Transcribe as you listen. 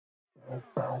Get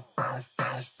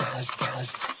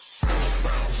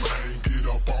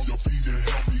up on your feet and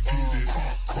help me get it.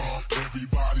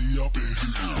 Everybody up in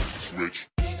here. Switch.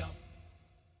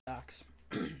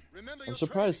 I'm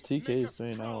surprised TK is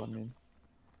 3-0. I mean,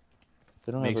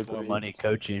 they don't Makes have a more great money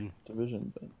coaching.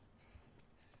 division, but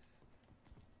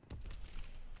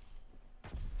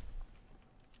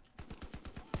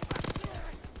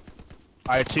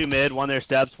Alright, 2 mid, 1 there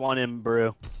steps, 1 in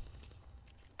brew.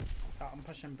 Oh, I'm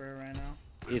pushing Brew right now.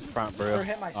 He's front brew. Brew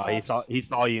hit my Oh, steps. he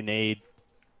saw you nade.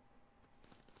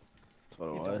 That's what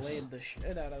it He was. delayed the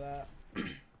shit out of that.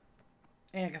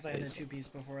 And because I had a 2-piece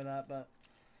before that, but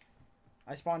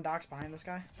I spawned docks behind this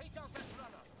guy.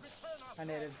 I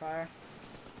naded fire.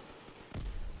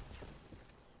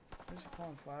 Who's he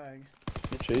calling flag?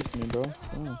 they're chasing me, bro.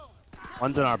 Oh.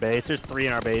 1's in our base. There's 3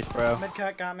 in our base, bro. Mid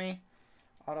cut got me.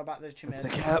 Auto bot, there's 2 mid. The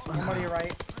cap. One more to your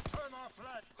right.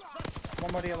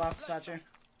 One more to your left, statue.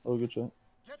 Oh, good shot.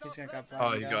 He's gonna grab flag.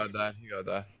 Oh, you got that. You got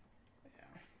that.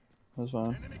 That's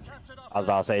fine. I was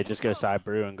about to say, just go side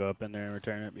brew and go up in there and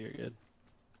return it, but you're good.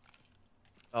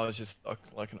 I was just stuck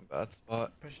like in a bad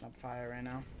spot. Pushing up fire right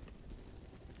now.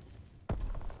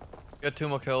 Got 2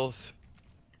 more kills.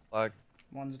 Flag.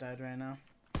 One's dead right now.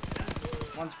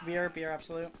 One's beer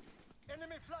absolute.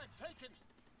 Enemy flag taken.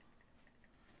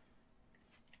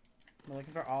 We're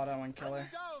looking for auto and killer.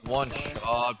 1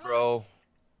 shot, bro.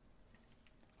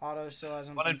 Auto still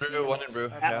hasn't 1 in been brew, seen. 1 in brew.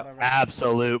 That's Yeah. auto right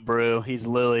Absolute brew. He's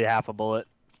literally half a bullet.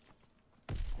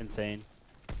 Insane.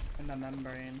 in the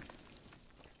membrane.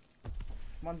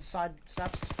 One side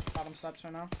steps, bottom steps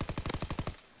right now.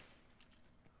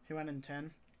 He went in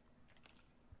 10.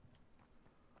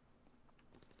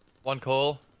 1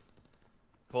 Cole.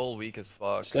 Cole weak as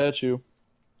fuck. Statue.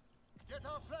 Get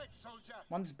our flag, soldier.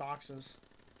 One's boxes.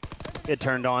 Get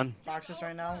turned on. Boxes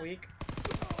right now, weak.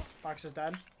 Box is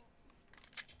dead.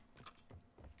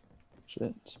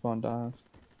 Shit, spawn dives.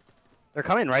 They're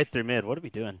coming right through mid. What are we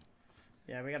doing?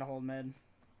 Yeah, we gotta hold mid.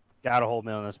 Gotta hold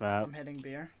mid on this map. I'm hitting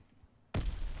beer.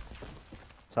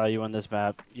 That's how you win this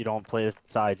map. You don't play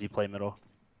sides, you play middle.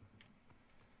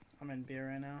 I'm in beer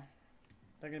right now.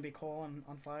 They're gonna be Cole and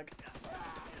on flag.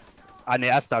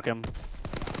 I stuck him.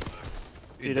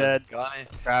 You dead. Guy.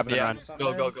 Grab and Yeah. run. What's up, Go,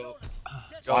 mid? go, go.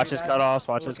 Watch his Dead. cutoffs.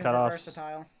 Watch We're his looking for cutoffs.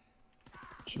 versatile.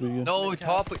 Should be good. No,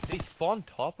 Mid-cap. top. They spawn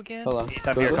top again? Hold on. He's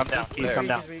up here. Come down. He's He's there. come Weak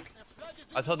down. is weak.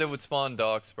 I thought they would spawn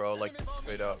docks, bro. Like,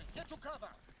 straight up. Get to cover.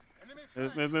 Enemy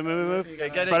Move, flag. move, move, move, move. You Okay,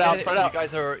 got get it. it, Spread out, get it. spread out.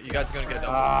 You guys are gonna get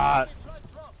down. Ah. Flag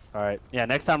drop. Alright. Yeah,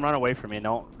 next time run away from me.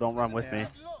 Don't run with me. Yeah.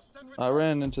 Lost and I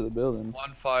ran into the building.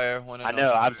 1 fire, 1 in I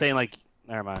know. on I'm fire. saying like,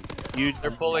 never mind.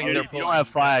 They're pulling, You they're don't pulling. have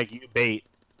flag. You bait,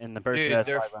 and the person Dude, who has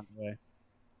they're- flag runs away.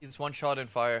 He's 1 shot in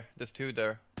fire. There's 2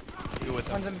 there. 2 with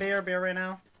One's him. in beer right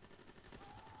now.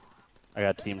 I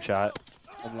got team shot.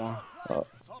 One more. Oh,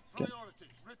 Top okay. priority.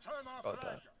 Return our Got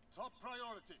flag. that. Top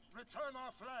priority. Return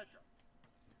our flag.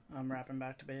 I'm wrapping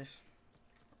back to base.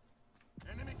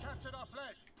 Enemy captured our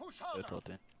flag. Push Go harder.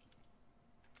 tilting.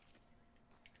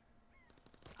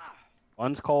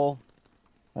 One's Cole.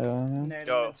 Naded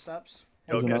Go. mid steps.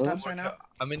 Go Mid get steps them. right now.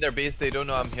 I'm in their base. They don't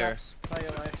know I'm Mid here. steps. Play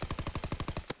your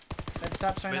life. Mid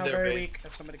steps right Mid now, their very base. weak.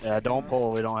 If somebody Yeah, can don't come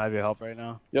pull. We don't have your help right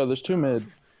now. Yo, there's 2 mid.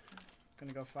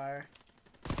 Gonna go fire.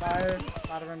 Fire.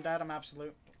 Ladder room dead. I'm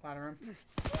absolute. Ladder room.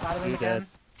 Ladder room You again. dead.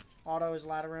 Auto is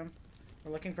ladder room.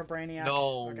 We're looking for Brainiac.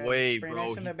 No way, Brainiac's bro.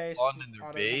 in He their base. spawned in their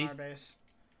Auto's in our base? base.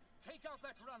 Take out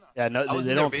that runner. Yeah, no, I was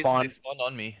they in their don't base. spawn. They spawned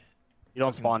on me. You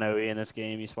don't spawn OE in this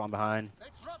game. You spawn behind. They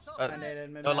dropped our Uh, I naded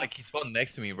mid. No, like he spawned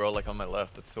next to me, bro. Like on my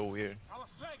left. That's so weird. Our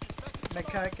flag is back in Mid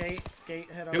cut. Gate hit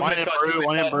Two over. One mid in cut, brew, two mid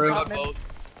one in cut, brew. cut both.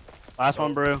 Last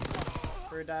one, brew.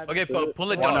 Brew dead. Okay,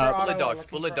 pull it One dogs. up. Pull it Auto, dogs. looking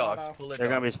Pull it for dogs. auto. Pull it They're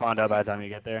gonna be dogs. spawned out by the time you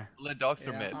get there. Pull it dogs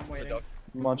or Yeah, mid. I'm Pull it waiting. dogs.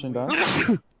 I'm watching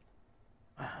down.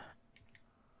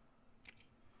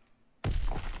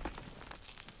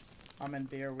 I'm in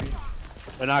beer. We.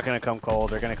 They're not gonna come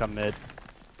cold. They're gonna come mid.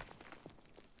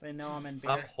 They know I'm in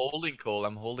beer. I'm holding Cole.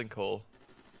 I'm holding Cole.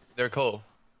 They're Cole.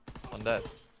 On that.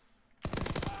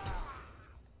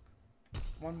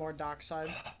 One more dock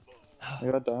side. I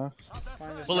got docs.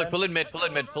 Flying is Pull it. dead. Pull it mid. Pull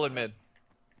it mid. Pull it mid.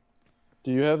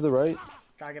 Do you have the right?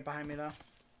 Gotta get behind me though.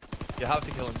 You have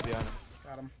to kill him behind him.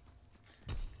 Got him.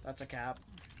 That's a cap.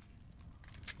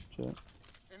 Shit.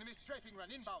 enemy strafing run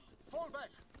inbound. Fall back.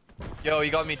 Yo, you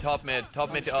got me top mid.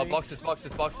 Top mid. Streak. Boxes.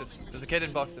 Boxes. Boxes. There's a kid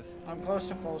in boxes. I'm close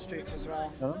to full streaks as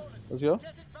well. No? Let's go.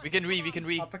 We can re. We can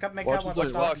re. I'll pick up make Watch up.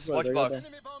 this Watch Watch box. dogs. box. Watch There you go. box.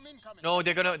 Enemy bomb incoming. No,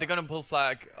 they're gonna pull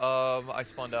flag. I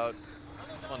spawned out.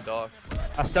 Spawned dogs.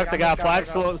 I stuck the guy. Flag's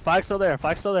still there.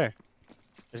 Flag's still there.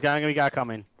 There's gonna be a guy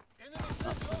coming. Enemy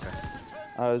flag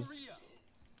drop. I was. Oh,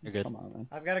 You're good. Come on, man.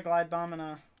 I've got a glide bomb and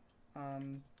a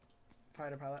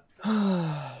fighter pilot.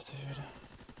 Dude.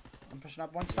 I'm pushing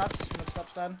up. One step's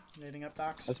dead. Leading up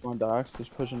docks. I spawned docks. There's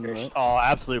pushing to the right. Oh,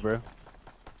 absolute, bro.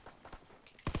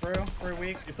 Through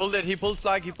weak. He pulled it. He pulled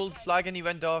flag. He pulled flag and he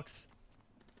went docks.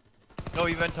 No,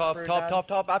 he went top. Through Top. dead. Top.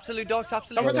 Top. Absolute docks.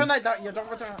 Absolute. Don't return that dock. Yeah, don't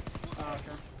return it. Oh,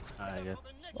 okay. Alright, good.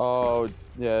 Oh,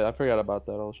 yeah, I forgot about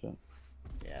that whole shit.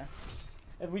 Yeah.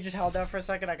 If we just held that for a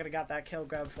second, I could have got that kill,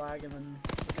 grab flag, and then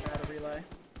we could have had a relay.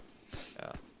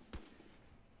 Yeah.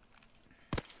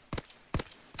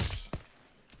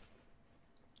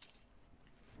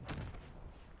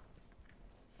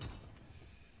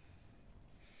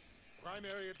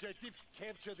 Primary objective,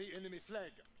 capture the enemy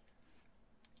flag.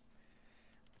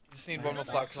 Just need one more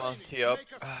flag. Come on. Tee up.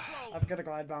 I've got a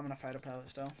glide bomb and a fighter pilot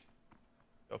still.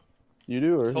 You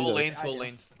do, or he Whole does? lanes. I Whole do.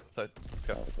 lanes. So,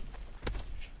 go.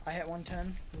 I hit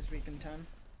 110. He's weak in 10.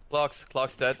 Clocks.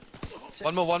 Clocks dead.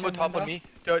 One more Ten top on window. me.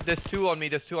 There's two on me.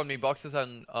 There's two on me. Boxes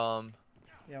and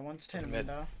Yeah, one's 10 Mid.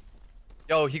 window.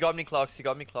 Yo, he got me clocks. He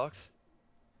got me clocks.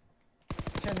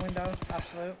 10 window,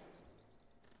 absolute.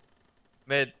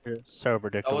 Mid. You're so That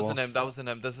predictable. wasn't him. That wasn't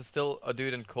him. This is still a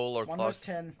dude in coal or One clocks. was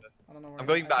 10. I don't know where. I'm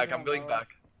going I back. think I'm going lower.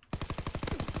 back.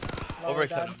 Lower Overextend.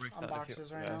 dead. Overextend. On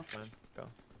boxes right yeah, now. fine. Go.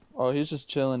 Oh, he's just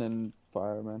chilling in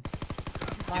fire, man.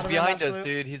 He's Bottom behind us, absolute.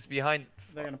 dude. He's behind.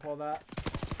 They're gonna pull that.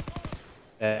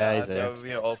 Yeah, he's there.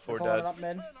 We are all four Pulling it dead. up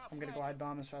mid. I'm gonna glide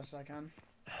bomb as fast as I can.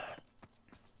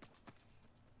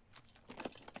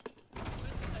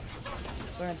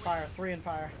 They're in fire. 3 in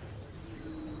fire.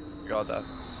 Got that.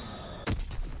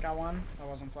 Got one. That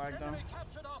wasn't flagged though.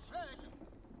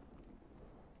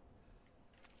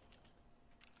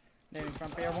 Nading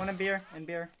front beer. One in beer. In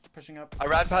beer. Pushing up. I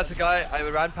ran past the guy. I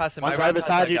ran past him. One I guy ran past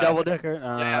beside that you, guy. double decker.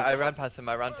 Yeah, I ran past him.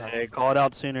 I ran past Hey, him. call it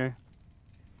out sooner.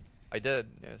 I did.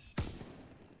 Yes.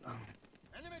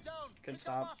 Good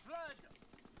stop.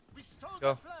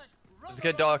 Go. Let's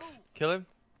get docs. Kill him.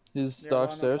 He's Yeah, one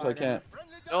downstairs. I flag can't.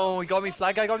 No, he got me.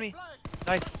 Flag guy got me.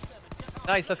 Nice.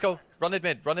 Nice. Let's go. Run it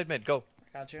mid. Run it mid. Go.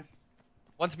 Got you.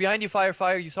 One's behind you. Fire.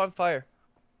 Fire. You saw him fire.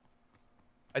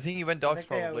 I think he went I dogs think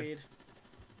they probably. OE'd.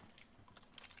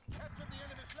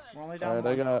 We're only down Alright, I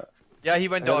one. got. Yeah, he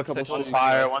went I got a dogs. couple I told shots. you.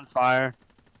 Fire, one's fire.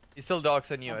 He's still dogs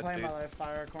on you, I'm playing dude. my life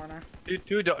fire corner.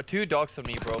 Two dogs on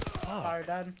me, bro. Fire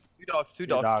dead. Two dogs. Two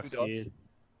Two dogs. Two dogs. dude.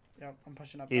 Yep, I'm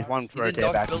pushing up. He's dogs. one He's in rotate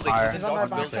dogs back to building. fire. He's on my Dogs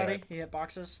box building. already. He hit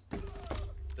boxes.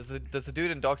 There's a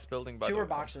dude in dogs building by 2 the were way.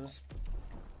 boxes.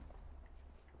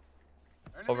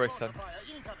 Overextend.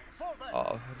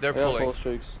 Oh, they're I got full pulling.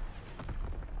 streaks.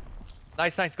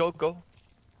 Nice, nice. Go, go.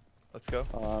 Let's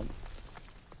go.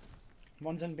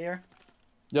 One's in beer.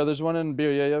 Yeah, there's one in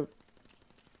beer. Yeah, yeah.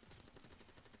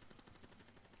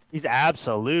 He's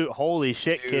absolute. Holy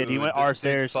shit, kid. He Dude, went this R dude's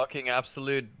stairs. Fucking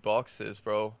absolute boxes,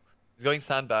 bro. He's going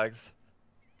sandbags.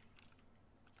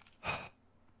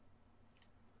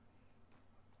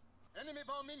 Enemy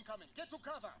bomb incoming. Get to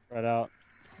cover. Right out.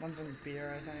 One's in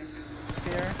beer, I think.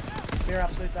 Beer. Beer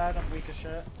absolute dead. I'm weak as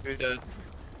shit. Dude, dead.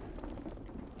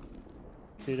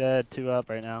 2 dead, 2 up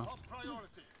right now. Top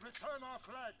priority. Return our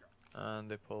flag. And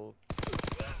they pulled.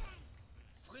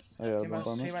 Fritz, Oh, yeah, He bump went,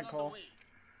 on he me. went coal.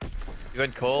 You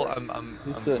went Cole. I'm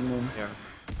He's sitting in. here.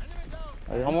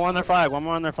 I guess. One more on their flag, one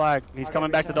more on their flag. He's Okay,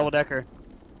 coming back to return. double decker.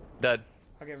 Dead.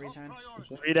 I'll get return.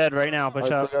 3 dead right now, push I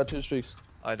still up. got 2 streaks.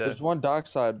 I did. There's one dock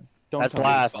side. Don't That's come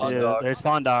last, spawn dude. dogs. They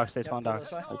spawn docks, they Yep, spawn go docks.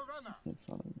 this way. in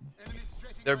front of me.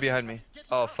 They're behind me.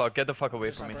 Oh fuck! Get the fuck away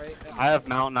Just from me. separate. Yep. I have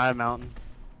mountain, I have mountain.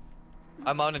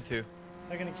 I'm on it too.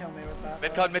 They're gonna kill me with that.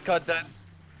 Mid though. cut, mid cut, dead.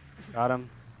 Got him.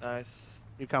 Nice.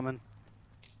 You coming?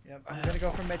 Yep. I'm gonna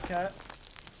go for mid cut.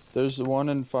 There's one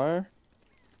in fire.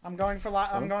 I'm going for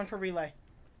I'm going for relay.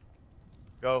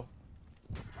 Go.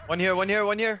 One here, one here,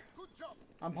 one here.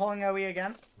 I'm pulling OE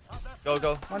again. Go,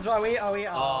 go. One's OE. OE.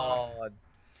 Oh. Oh,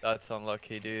 that's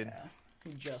unlucky, dude. Yeah.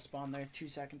 He just spawned there 2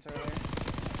 seconds earlier.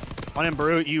 One in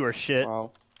brute, you were shit.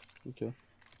 Wow. Okay.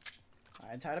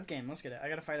 Alright, tied up game. Let's get it. I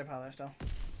gotta fight a pilot still.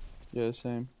 Yeah,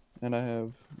 same. And I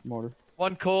have mortar.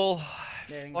 One coal.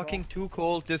 Yeah, Fucking too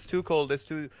cold. This too cold. This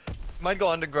too. Might go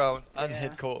underground and Yeah.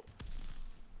 hit coal.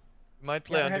 Might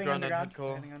play heading underground and hit underground.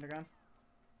 coal. Heading underground.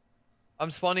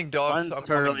 I'm spawning dogs. One's I'm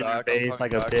turtling coming your back. base I'm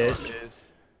like coming a back to our bitch. base.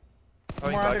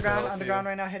 One Coming more back to underground. help Underground you.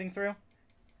 right now, heading through.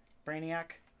 Brainiac.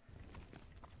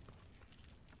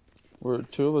 We're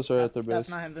 2 of us are at their That's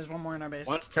base. not him. There's one more in our base.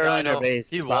 One's Yeah, I turtling their know. base.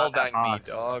 He spot wall that banged me, box.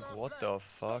 dog. What the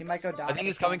fuck? He might go down. think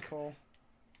he's coming- Cool.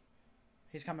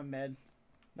 He's coming mid.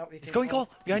 Nope, He's going coal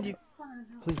behind you.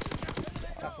 Please.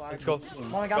 Got flag. Let's go.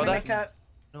 One got Go me that. mid cut.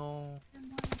 No.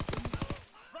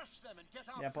 Crush them and get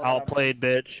our Yeah, pull it up. Outplayed,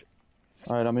 bitch.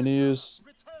 Alright, I'm gonna use.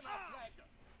 Return our flag.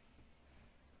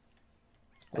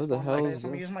 What the hell Okay, is so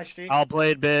I'm gonna this? use my streak.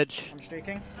 Outplayed, bitch. I'm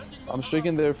streaking. I'm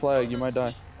streaking their flag. You might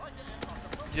die.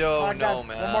 Yo, Flag no, dead.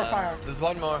 man. One more fire. There's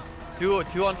one more. Two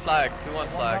on flag. Two on One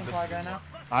flag. on flag right now.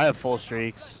 I have full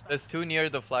streaks. There's two near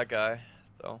the flag guy.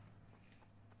 So.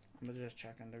 I'm gonna just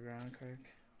check underground quick.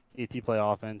 ET play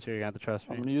offense here. You have to trust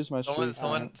I'm me. gonna use my streak.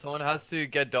 Someone has to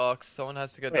get dogs. Someone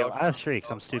has to get Wait, dogs. I have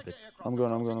streaks. I'm stupid. I'm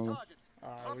going.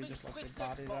 We just left his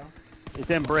body though. He's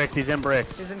in bricks. He's in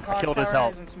bricks. He's in I clock killed his tower.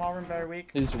 help. He's in small room, very weak.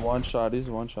 He's one shot. He's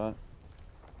one shot.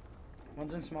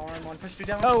 One's in small room. One pushed you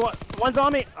down. Oh, one's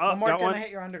on me. Oh, One more got gonna one. hit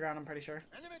your underground. I'm pretty sure.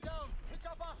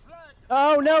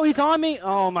 Oh no, he's on me.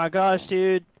 Oh my gosh,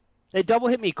 dude. They double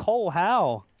hit me. Cole,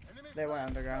 how? They went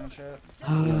underground and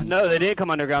shit. No, they didn't come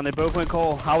underground. They both went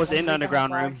Cole. I was in the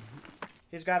underground room.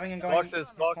 He's grabbing and going. Boxes,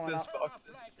 pulling boxes, up.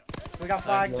 boxes. We got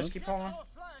flag. Nice. Just keep pulling.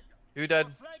 You dead?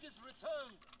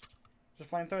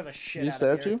 Just flamethrower the shit He out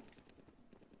stabbed of here. you?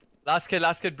 Last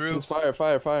kid, brew. It's fire,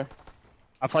 fire, fire.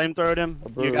 I flamethrowed him.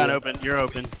 Bro. You got open. You're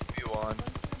open. You won.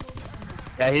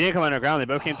 Yeah, he didn't come underground. They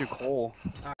both came through Cole.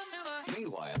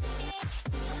 Meanwhile.